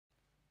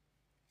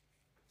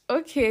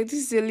Okay, this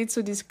is a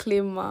little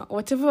disclaimer.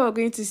 Whatever we're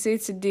going to say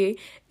today,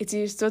 it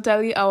is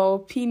totally our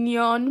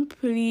opinion.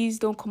 Please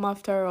don't come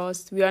after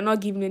us. We are not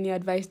giving any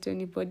advice to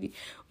anybody.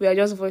 We are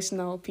just voicing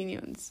our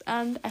opinions.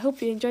 And I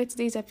hope you enjoyed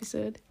today's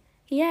episode.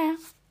 Yeah.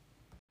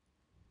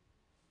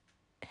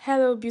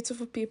 Hello,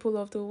 beautiful people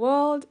of the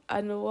world,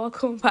 and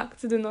welcome back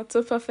to the Not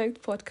So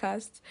Perfect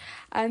podcast.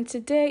 And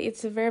today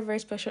it's a very, very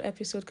special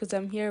episode because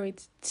I'm here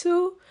with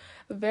two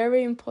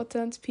very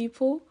important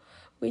people,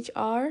 which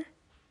are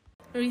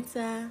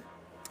Rita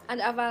and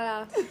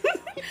Avala.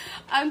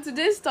 And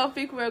today's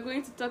topic, we're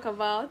going to talk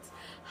about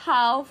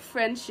how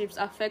friendships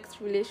affect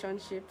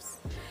relationships.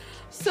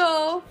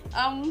 So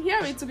I'm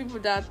here with two people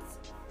that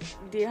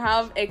they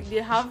have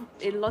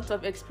a lot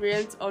of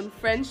experience on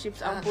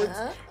friendships and both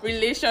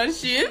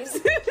relationships.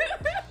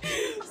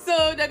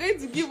 So they're going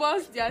to give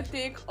us their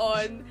take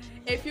on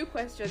a few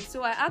questions.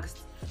 So I asked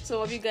some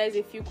of you guys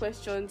a few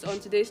questions on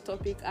today's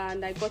topic,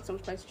 and I got some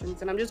questions,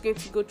 and I'm just going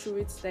to go through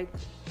it like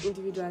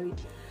individually.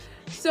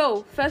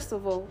 So first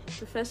of all,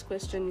 the first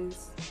question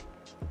is,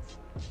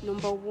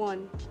 number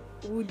one,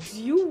 would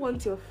you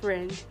want your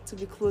friend to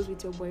be close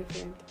with your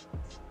boyfriend?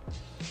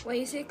 When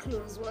you say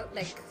close, what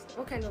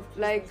kind of close?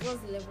 Like,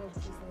 what's the level of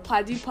close?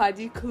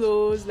 Paddy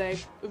close, like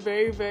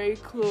very, very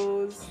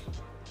close.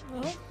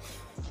 well,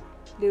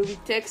 They'll be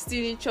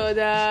texting each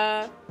other.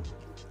 I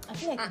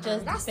feel like it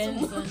just that's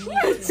depends too on you.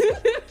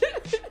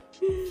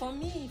 For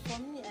me,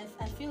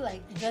 I feel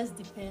like it just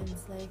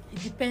depends. Like,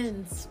 it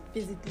depends,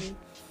 basically.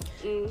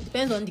 It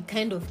depends on the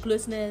kind of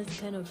closeness,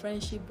 the kind of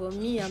friendship. But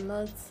me, I'm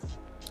not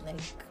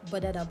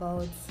bothered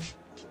about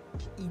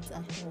it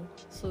at all.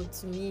 So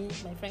to me,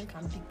 my friend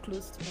can be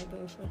close to my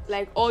boyfriend.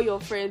 Like all your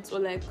friends, or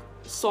like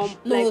some?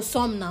 No, like,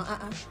 some now.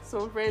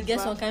 some friends. You get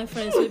some kind of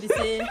friends who they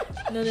say,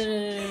 no.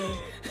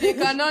 They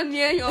cannot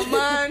near your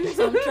man.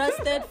 Some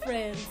trusted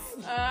friends.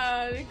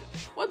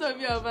 What of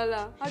you,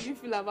 Avala? How do you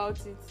feel about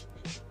it?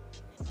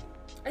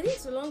 I think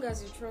so long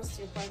as you trust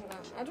your partner.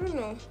 I don't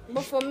know.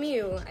 But for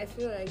me, I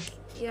feel like,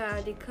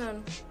 yeah, they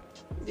can.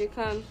 They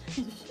can.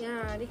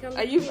 Yeah, they can.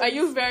 Are you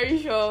very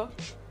sure?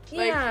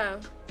 Yeah.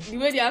 The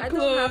way they are I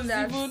don't have close,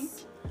 that. even.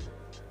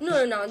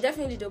 No.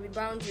 Definitely there'll be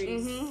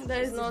boundaries.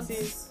 That is It's not.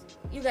 it.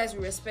 You guys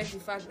will respect the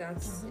fact that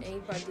any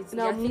party.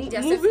 Now,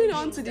 moving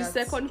on to the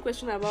second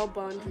question about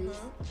boundaries.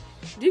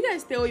 Do you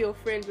guys tell your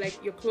friends, like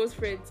your close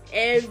friends,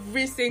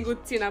 every single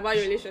thing about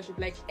your relationship,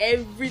 like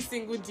every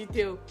single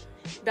detail,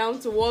 down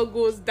to what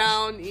goes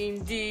down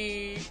in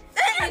the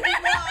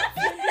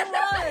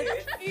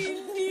Do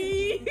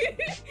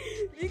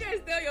you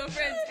guys tell your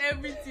friends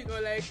everything,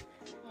 or like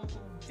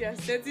their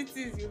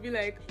sensitivities? You'll be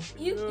like,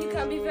 You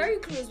can be very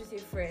close with a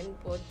friend,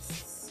 but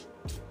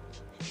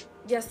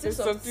there's still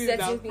some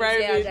certain things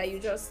there that you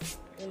just,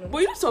 But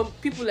you know, some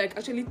people like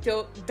actually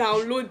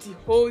download the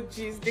whole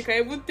gist. They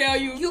can even tell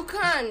you. You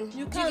can.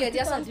 get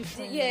There's some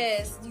different.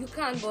 yes, you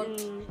can, but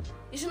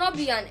it should not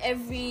be an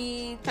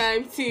every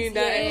time thing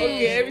that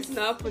okay, everything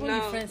happen Even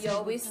now. the friends you're say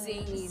always good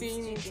saying times. it.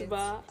 Seeing you it, get.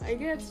 but I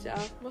get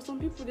but some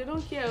people, they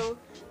don't care.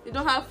 They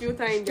don't have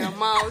filter in their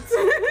mouth.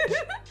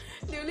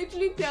 They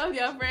literally tell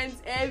their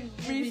friends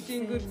every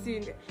single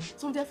thing.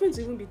 Some of their friends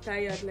will even be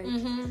tired, like,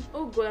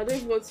 oh God, I don't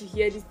even want to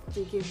hear this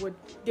thing again, but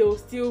they will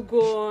still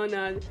go on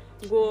and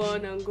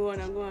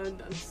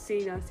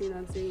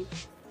saying.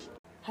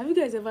 Have you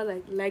guys ever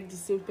liked the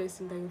same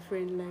person that your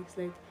friend likes?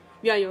 Like,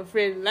 you and your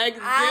friend like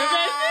the same person?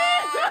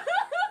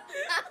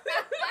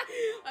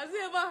 Has it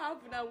ever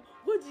happened? Now,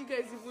 what do you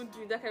guys even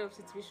do in that kind of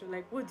situation?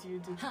 Like, what do you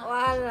do?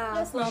 Voila.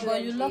 Yes, now,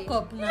 but you lock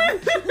up now. I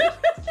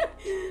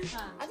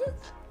don't.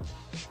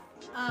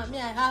 Me,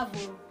 I have.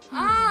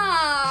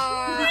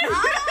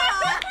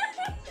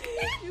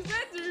 You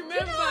said to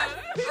remember.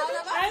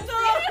 I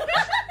know.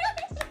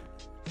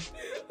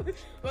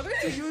 We're going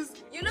to use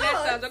You know letters.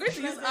 what? We're going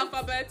to use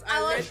alphabets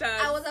and letters.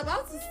 I was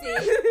about to say,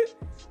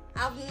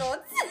 I've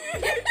not.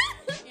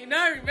 You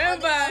don't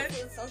remember.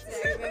 Something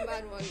I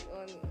remembered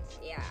one.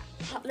 Yeah.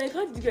 Like,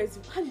 how did you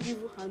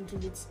even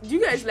handle it? Do you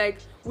guys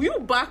will you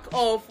back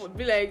off or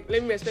be like,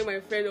 let me respect my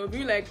friend, or be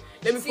you like,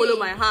 let me follow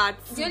my heart?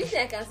 The only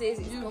thing I can say is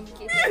it's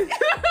complicated.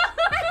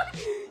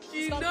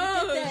 She knows.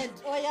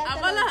 Oh, yeah,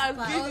 Avala has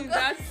been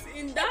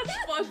in that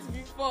spot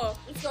before.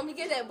 It's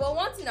complicated, but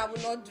one thing I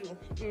will not do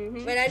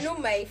Mm-hmm. when I know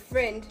my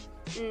friend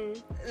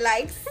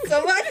likes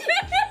somebody.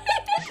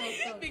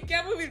 Be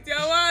careful with your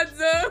words,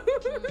 though.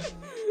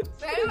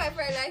 When I know my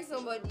friend likes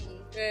somebody.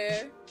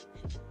 Yeah.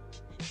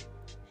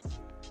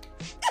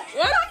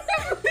 What?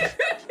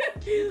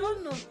 You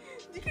don't know.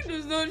 She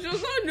does not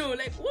know.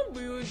 Like, what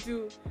will you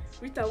do?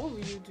 Rita, what will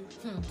you do?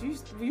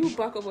 Will you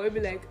back up, or be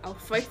like, I'll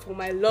fight for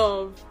my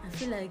love? I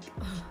feel like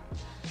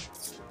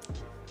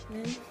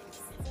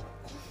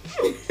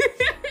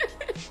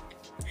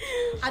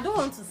I don't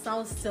want to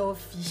sound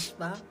selfish,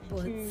 but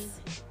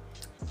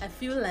I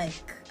feel like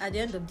at the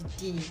end of the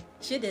day,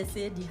 should they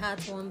say the heart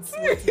wants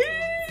what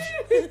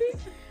it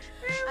wants?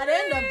 At the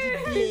end of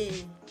the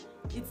day,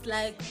 it's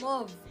like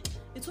more of,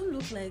 it will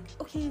look like,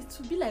 okay, it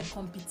will be like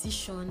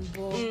competition,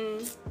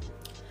 but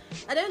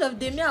at the end of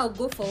the day, me, I'll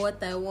go for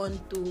what I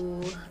want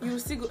to. You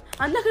still go,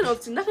 and that kind of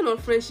thing, that kind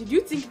of friendship, do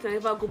you think it can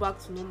ever go back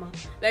to normal?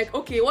 Like,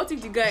 okay, what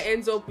if the guy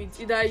ends up with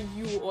either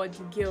you or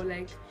the girl?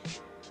 Like,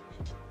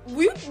 do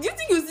you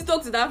think you still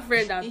talk to that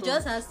friend at all? It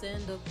just has to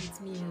end up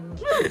with me.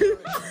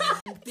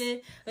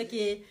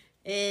 Okay.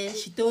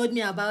 She told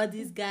me about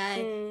this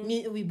guy.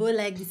 We both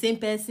like the same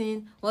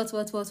person. What?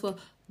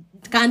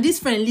 Can this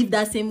friend leave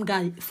that same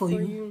guy for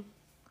you?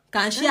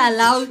 Can she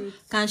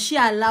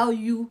allow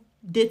you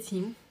date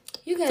him?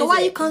 You guys, so why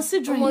are you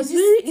considering?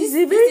 It's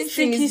a very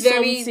tricky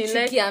very something.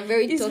 tricky Like, and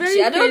very it's touchy.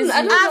 very I don't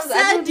crazy. know. I've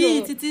said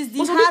it. It is the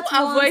But some heart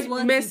people avoid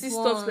wants messy it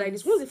stuff like wants.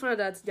 this. Once they find out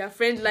that their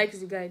friend likes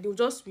the guy, they'll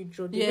just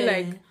withdraw. They'll be Yeah.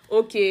 like,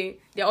 okay,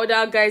 there are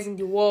other guys in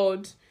the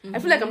world. I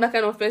feel like I'm that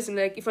kind of person.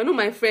 Like, if I know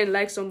my friend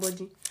likes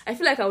somebody, I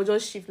feel like I will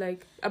just shift.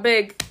 Like, I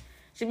beg,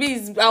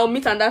 I'll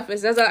meet another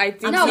person. That's how I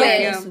think. No,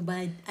 I Also,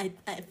 but I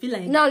feel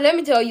like Now let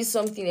me tell you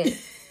something.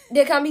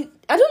 There can be,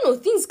 I don't know,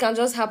 things can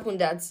just happen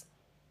that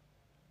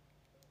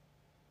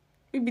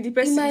Maybe the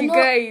person, might the not-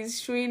 guy is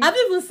showing. I've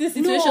even seen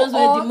situations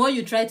where or the more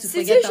you try to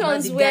forget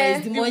about situations the where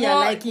guys, the more you're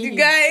liking the him.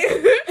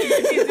 guy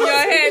is in your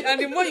head,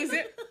 and the more you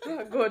say,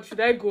 oh God, should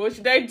I go?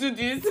 Should I do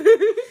this?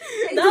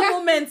 That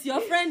moment,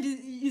 your friend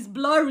is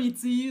blurry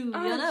to you.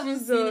 Ah, You're not even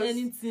Jesus. seeing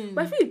anything.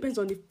 But I feel it depends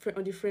on the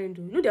friend.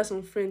 Though. You know, there are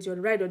some friends, your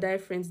ride or die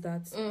friends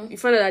that you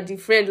find out that the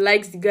friend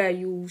likes the guy,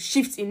 you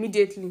shift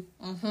immediately.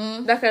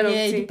 That kind of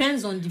Yeah, it thing.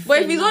 depends on the But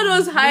friend. if it's all now.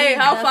 those hi, Maybe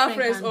how that far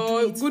friend friends can do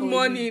or it good for you.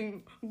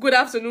 morning, good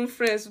afternoon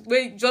friends,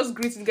 where you just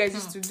greet guys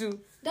used to do.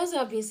 that's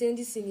what I've been saying.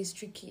 This thing is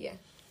tricky. Yeah.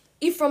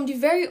 If from the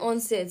very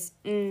onset,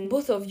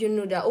 both of you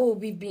know that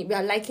we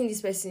are liking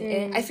this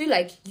person, I feel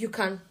like you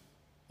can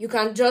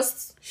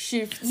just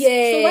Shift.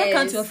 yeah. So why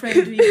can't your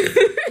friend do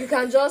it? You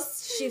can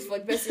just shift for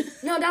the person.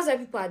 No, that's why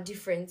people are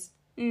different.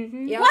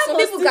 Mm-hmm. Yeah, Why some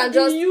must people it can be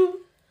just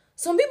you?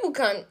 some people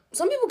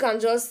can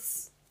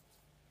just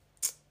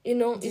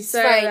it's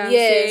Decide fine. and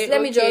Yes, say,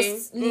 let me okay.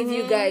 just leave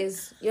you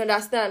guys. You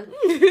understand?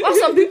 But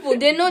some people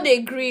they know they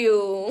agree.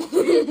 Oh,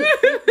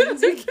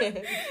 it's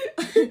okay.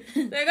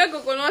 Like a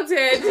coconut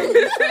head.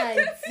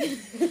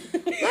 Some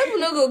people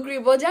not go agree,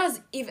 but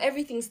just if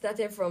everything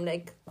started from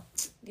like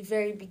the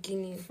very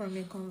beginning. From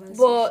a conversation.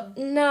 But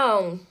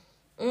now,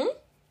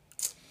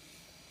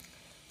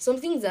 some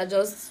things are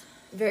just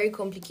very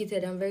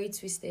complicated and very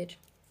twisted.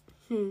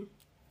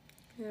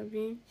 Yeah,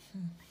 be.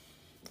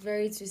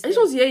 Very I twisted. just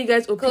want to hear you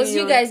guys' opinion. Because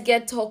you guys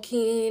get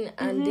talking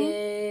and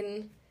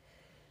then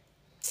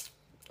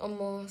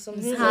some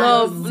It's things hard.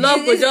 are-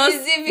 Love will just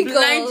it's difficult.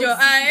 blind your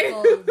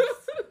eye.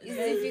 It's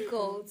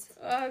difficult.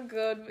 Oh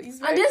God,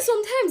 it's And then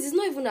sometimes it's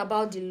not even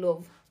about the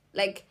love.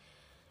 Like,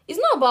 it's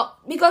not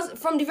about, because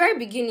from the very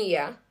beginning,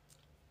 yeah,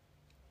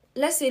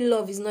 let's say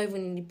love is not even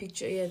in the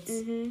picture yet.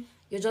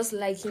 You're just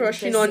liking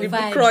crushing the on person. the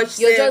vibe. crush.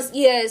 You're self. just,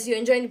 yes, you're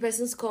enjoying the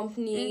person's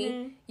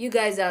company. You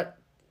guys are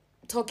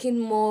talking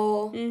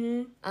more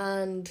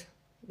and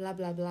blah,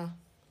 blah, blah.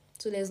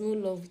 So there's no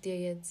love there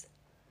yet.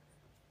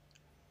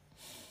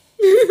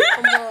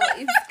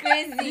 It's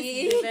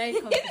crazy. It's very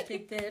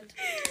complicated.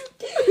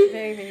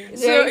 Very, very.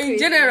 It's So very in crazy.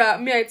 general,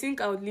 me, I think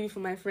I would leave it for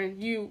my friend.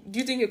 Do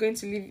you think you're going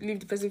to leave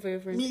the person for your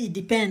friend? Me, it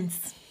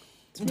depends.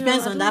 It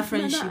depends on that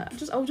friendship.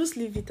 I'll just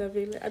leave it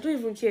away. Like, I don't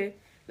even care.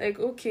 Like,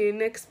 okay,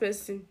 next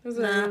person. That's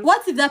what I Nah, want.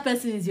 what if that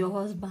person is your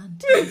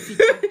husband?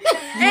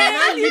 You are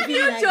not living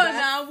like Future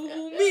that. now, we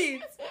will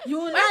meet. You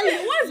will not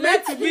live. What's Let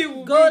meant to be it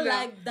will go be now.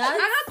 like And that.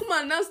 how come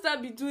and now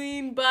start be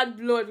doing bad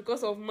blood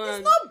because of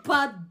man? It's not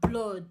bad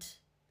blood.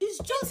 It's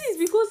just It's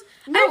because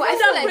No, I I feel feel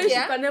that like, friendship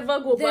yeah, can never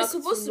go There's back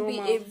supposed to be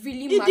normal. a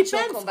really it mature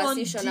depends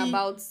conversation on the,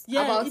 about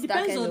it that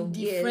depends kind on of the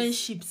yes.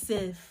 friendship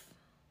self.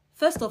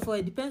 First of all,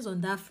 it depends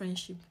on that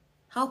friendship.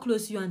 How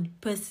close you and the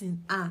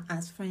person are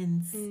as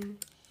friends.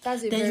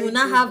 That's a Then very you will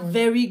not good have one.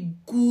 very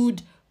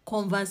good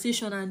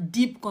conversation and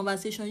deep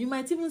conversation. You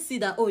might even see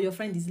that your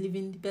friend is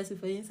leaving the person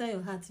for you. Inside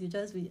your heart, you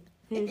just be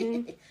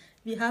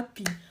be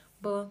happy.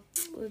 But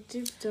Oh,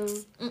 deep down.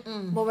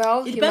 But we're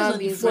all It depends human on the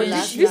beings. So friendship.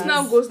 last this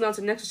now last. goes now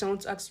to the next question I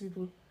want to ask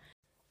people.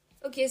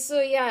 Okay,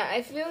 so yeah,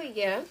 I feel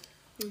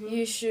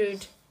you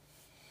should.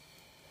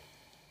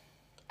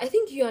 I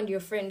think you and your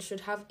friend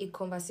should have a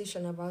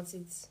conversation about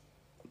it.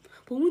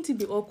 But won't it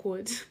be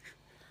awkward?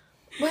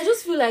 But I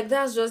just feel like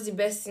that's just the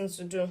best thing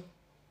to do,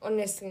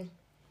 honestly.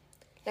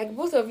 Like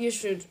both of you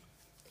should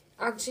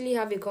actually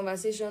have a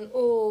conversation.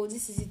 Oh,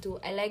 this is it. Oh,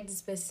 I like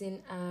this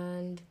person,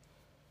 and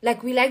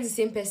like we like the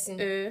same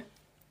person.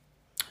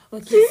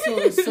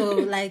 okay, so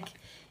like,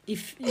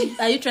 if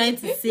are you trying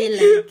to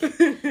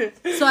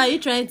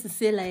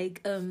say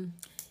like,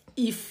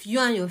 if you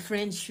and your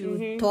friend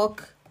should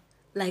talk,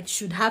 like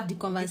should have the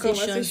conversation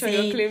conversation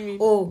you're saying, claiming.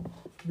 oh,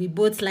 we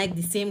both like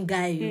the same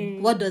guy.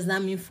 What does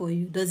that mean for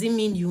you? Does it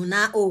mean you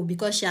now,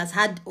 because she has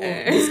had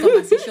this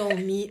conversation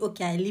with me,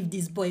 okay, I leave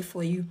this boy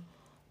for you?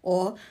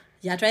 Or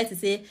you're trying to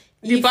say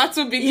The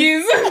battle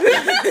begins.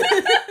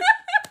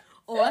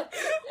 or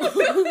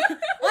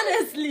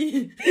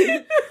honestly,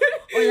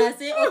 or you're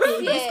saying, okay,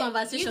 if this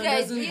conversation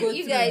doesn't go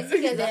you through, guys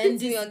are then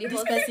putting me on the this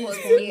hot person spot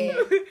is for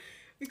here. me.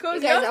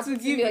 Because You you guys have are to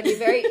putting me give on a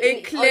very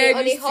a clear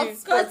on a hot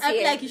this spot Because I feel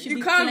here. like you should You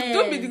be can't. clear.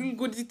 Don't be doing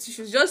goody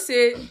tissues. Just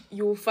say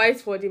you will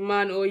fight for the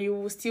man, or you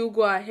will still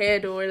go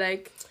ahead, or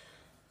like.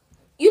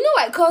 You know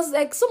why? Because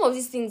like some of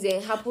these things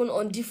happen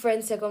on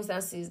different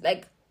circumstances.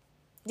 Like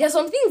there are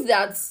some things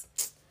that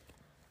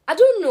I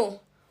don't know.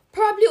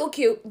 Probably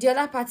okay. The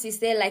other party is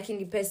there liking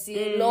the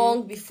person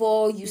long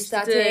before you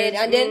started,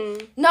 and then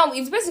now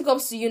if the person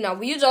comes to you now,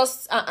 will you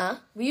just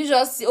Will you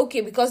just say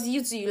okay because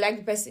you too you like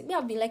the person? Me,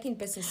 I've been liking the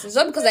person since,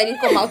 not because I didn't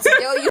come out to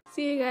tell you.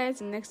 See you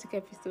guys in the next week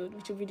episode,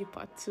 which will be the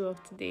part 2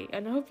 of today.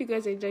 And I hope you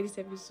guys enjoy this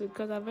episode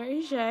because I'm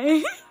very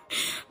shy.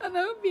 And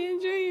I hope you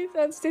enjoy it.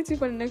 And stay tuned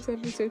for the next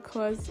episode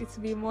because it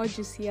will be more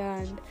juicier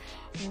and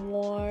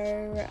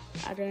more,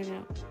 I don't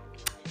know.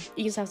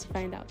 You just have to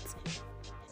find out.